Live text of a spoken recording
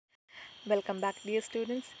Welcome back, dear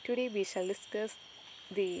students. Today we shall discuss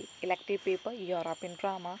the elective paper European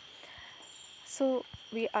Drama. So,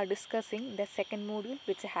 we are discussing the second module,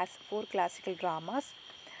 which has four classical dramas,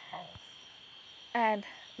 and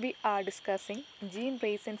we are discussing Jean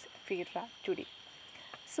Racine's Phaedra today.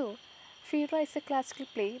 So, Phaedra is a classical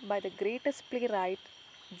play by the greatest playwright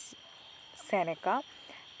Seneca,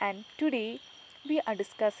 and today we are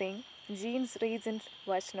discussing Jean Racine's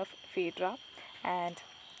version of Phaedra, and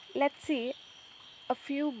let's see a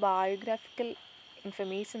few biographical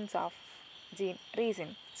informations of Jean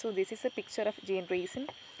Racine. So this is a picture of Jean Racine.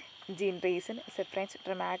 Jean Racine is a French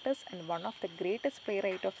dramatist and one of the greatest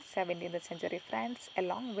playwrights of 17th century France,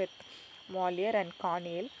 along with Molière and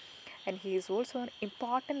Corneille, and he is also an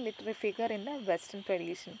important literary figure in the Western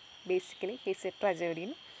tradition. Basically, he is a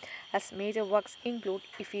tragedian. His major works include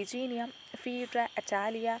Iphigenia, Phaedra,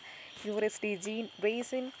 Atalia, Eurydice, Jean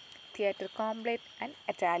Racine, Theatre Complete, and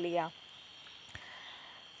Atalia.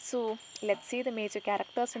 So let's see the major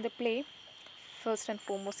characters in the play. First and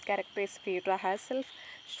foremost character is Phaedra herself.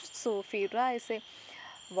 So Phaedra is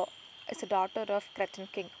a daughter of Cretan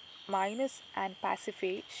king Minos and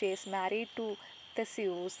Pasiphae. She is married to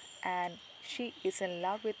Theseus and she is in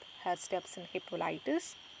love with her stepson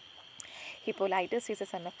Hippolytus. Hippolytus is a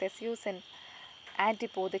son of Theseus and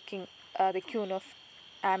Antipo, the queen of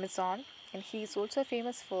Amazon, and he is also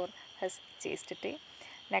famous for his chastity.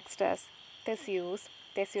 Next is Theseus.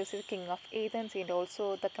 Theseus is king of Athens and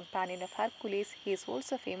also the companion of Hercules. He is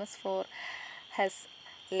also famous for his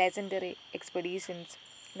legendary expeditions.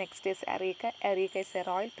 Next is Erica. Erica is a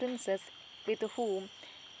royal princess with whom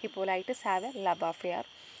Hippolytus have a love affair,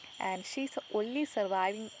 and she is the only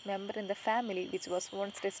surviving member in the family which was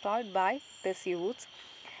once destroyed by Theseus.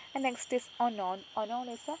 And next is Onon. Onon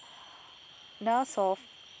is a nurse of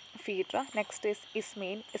Phaedra. Next is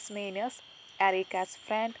Ismene. Ismene is Erica's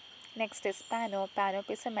friend. Next is Panop. Panop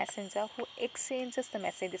is a messenger who exchanges the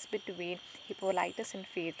messages between Hippolytus and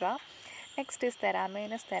Phaedra. Next is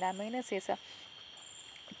Theramenes. Theramenes is a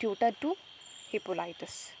tutor to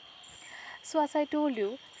Hippolytus. So as I told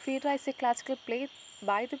you, Phaedra is a classical play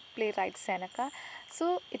by the playwright Seneca.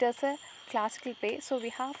 So it is a classical play. So we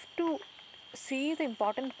have to see the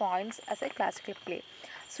important points as a classical play.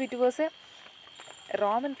 So it was a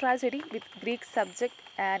Roman tragedy with Greek subject,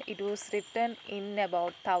 and it was written in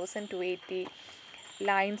about 1000 to 80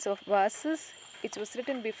 lines of verses. It was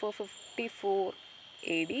written before 54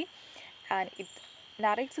 AD, and it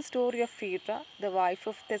narrates the story of Phaedra, the wife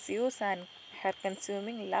of Theseus, and her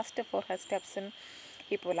consuming lust for her stepson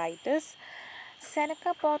Hippolytus.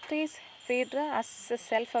 Seneca portrays Phaedra as a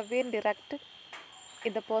self-aware director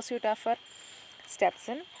in the pursuit of her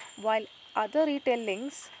stepson, while other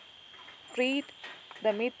retellings treat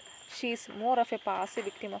the myth she is more of a passive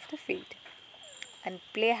victim of the fate. And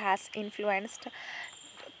play has influenced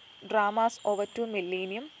dramas over 2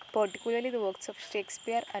 millennium, particularly the works of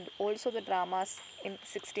Shakespeare and also the dramas in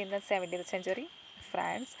 16th and 17th century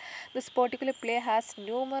France. This particular play has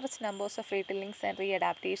numerous numbers of retellings and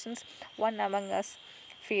readaptations. One among us,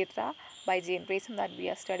 Phaedra by Jean Racine, that we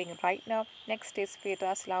are studying right now. Next is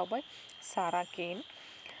Phaedra's Love by Sarah Kane.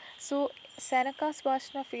 So Seneca's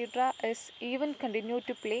version of Phaedra is even continued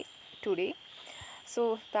to play today.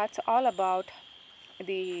 So that's all about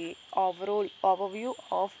the overall overview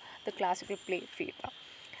of the classical play Phaedra.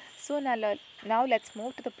 So now let's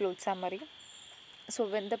move to the plot summary. So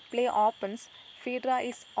when the play opens, Phaedra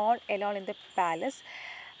is all alone in the palace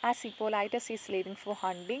as Hippolytus is leaving for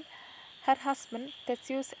hunting. Her husband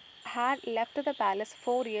Theseus had left the palace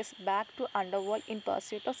 4 years back to underworld in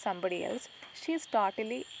pursuit of somebody else. She is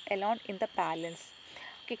totally alone in the palace.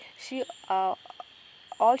 Okay,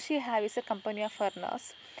 all she have is a company of her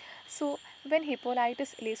nurse. So when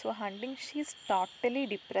Hippolytus leaves for hunting, she is totally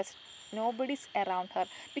depressed. Nobody's around her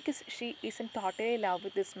because she is in totally love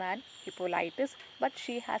with this man Hippolytus, but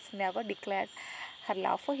she has never declared her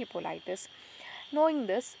love for Hippolytus. Knowing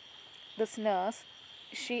this nurse,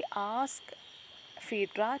 she asked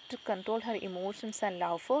Phaedra to control her emotions and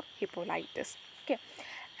love for Hippolytus. Okay,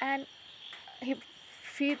 and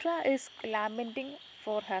Phaedra is lamenting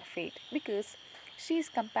for her fate because she is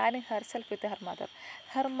comparing herself with her mother.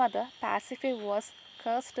 Her mother, Pasiphae, was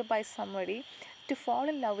cursed by somebody to fall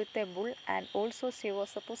in love with a bull, and also she was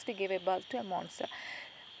supposed to give a birth to a monster.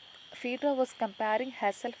 Phaedra was comparing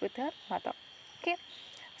herself with her mother. Okay,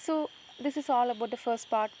 so this is all about the first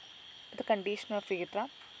part, the condition of Phaedra.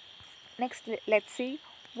 Next, let's see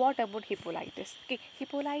what about Hippolytus. Okay,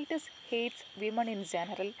 Hippolytus hates women in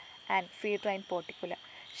general and Phaedra in particular.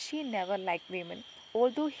 She never liked women.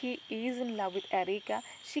 although he is in love with Erica,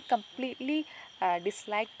 she completely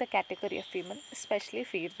disliked the category of women, especially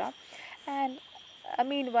Phaedra. And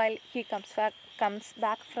meanwhile, he comes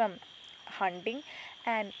back from hunting,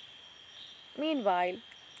 and meanwhile,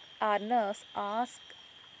 our nurse asks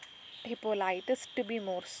Hippolytus to be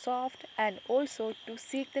more soft and also to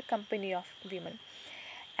seek the company of women.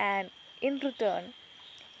 And in return,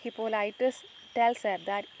 Hippolytus tells her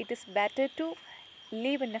that it is better to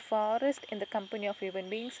live in a forest in the company of human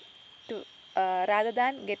beings to rather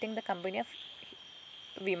than getting the company of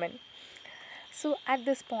women. So at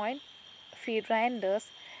this point, Phaedra enters.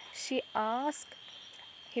 She asks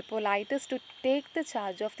Hippolytus to take the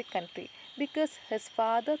charge of the country because his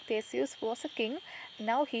father Theseus was a king.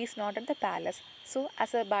 Now he is not at the palace. So,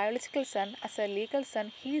 as a biological son, as a legal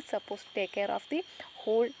son, he is supposed to take care of the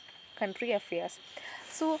whole country affairs.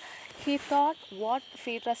 So, he thought what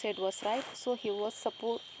Phaedra said was right. So, he was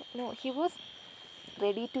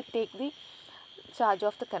ready to take the charge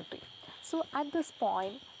of the country. So at this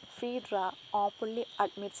point, Phaedra openly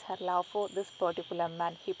admits her love for this particular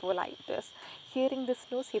man, Hippolytus. Hearing this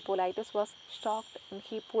news, Hippolytus was shocked and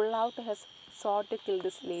he pulled out his sword to kill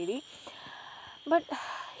this lady, but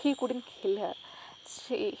he couldn't kill her.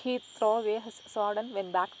 He threw away his sword and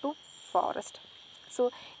went back to forest.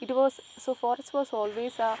 So forest was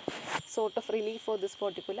always a sort of relief for this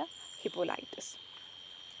particular Hippolytus.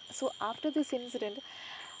 So after this incident,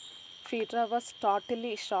 Phaedra was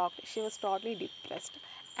totally shocked. She was totally depressed,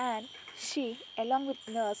 and she, along with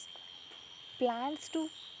nurse, plans to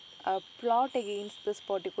plot against this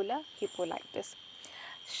particular Hippolytus.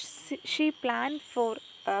 She planned for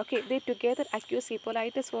they together accuse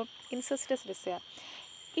Hippolytus for incestuous desire.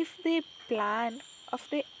 If they plan, if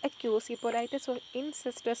they accuse Hippolytus of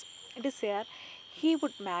incestuous desire, he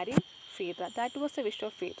would marry Phaedra. That was the wish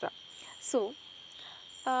of Phaedra. So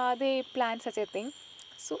they planned such a thing.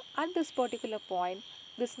 So at this particular point,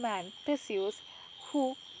 this man Theseus,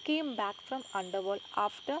 who came back from underworld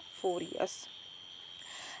after 4 years.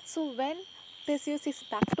 So when Theseus is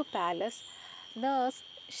back to palace, nurse,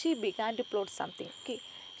 she began to plot something. Okay,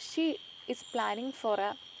 she is planning for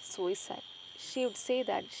a suicide. She would say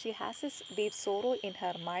that she has this deep sorrow in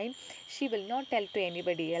her mind. She will not tell to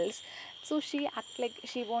anybody else. So she act like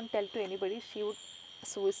she won't tell to anybody. She would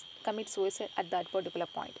commit suicide at that particular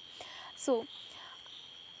point. So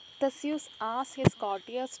Theseus asked his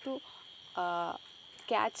courtiers to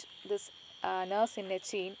catch this nurse in a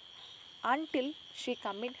chain until she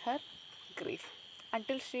commit her grief,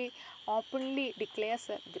 until she openly declares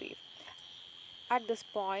her grief. At this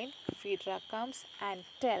point, Phaedra comes and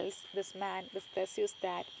tells this man, this Theseus,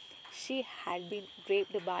 that she had been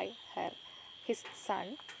raped by his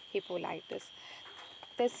son Hippolytus.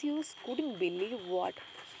 Theseus couldn't believe what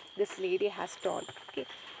this lady has told. Okay,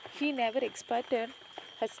 he never expected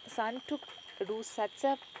his son to do such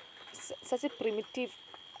a primitive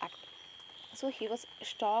act. So he was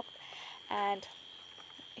shocked, and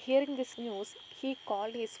hearing this news, he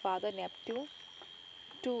called his father Neptune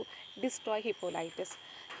to destroy Hippolytus.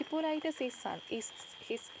 Hippolytus is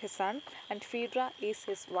his son, and Phaedra is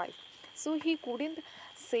his wife. So he couldn't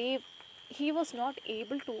save. He was not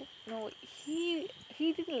able to. No, he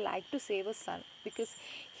didn't like to save his son because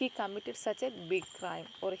he committed such a big crime,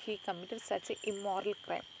 or he committed such an immoral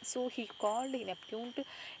crime. So he called Neptune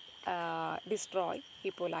to destroy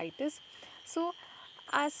Hippolytus. So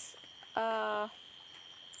as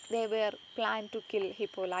they were planned to kill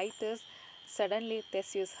Hippolytus, suddenly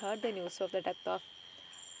Theseus heard the news of the death of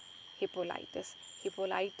Hippolytus.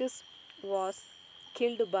 Hippolytus was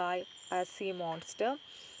killed by a sea monster.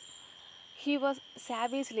 He was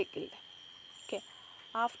savagely killed. Okay.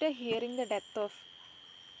 After hearing the death of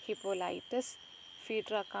Hippolytus,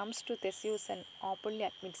 Phaedra comes to Theseus and openly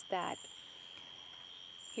admits that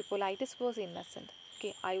Hippolytus was innocent.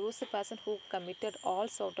 Okay, I was the person who committed all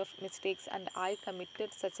sort of mistakes, and I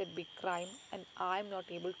committed such a big crime, and I am not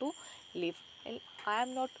able to live. And I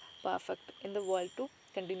am not perfect in the world to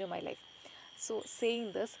continue my life. So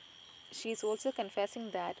saying this, she is also confessing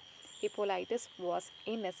that Hippolytus was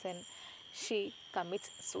innocent. She commits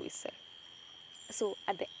suicide. So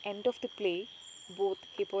at the end of the play, both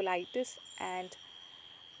Hippolytus and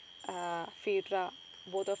Phaedra,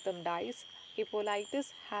 both of them dies.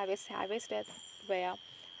 Hippolytus have a savage death where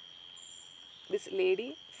this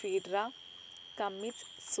lady Phaedra commits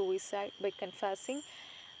suicide by confessing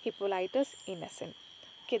Hippolytus innocent.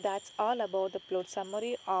 Okay, that's all about the plot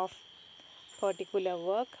summary of particular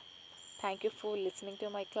work. Thank you for listening to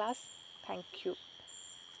my class. Thank you.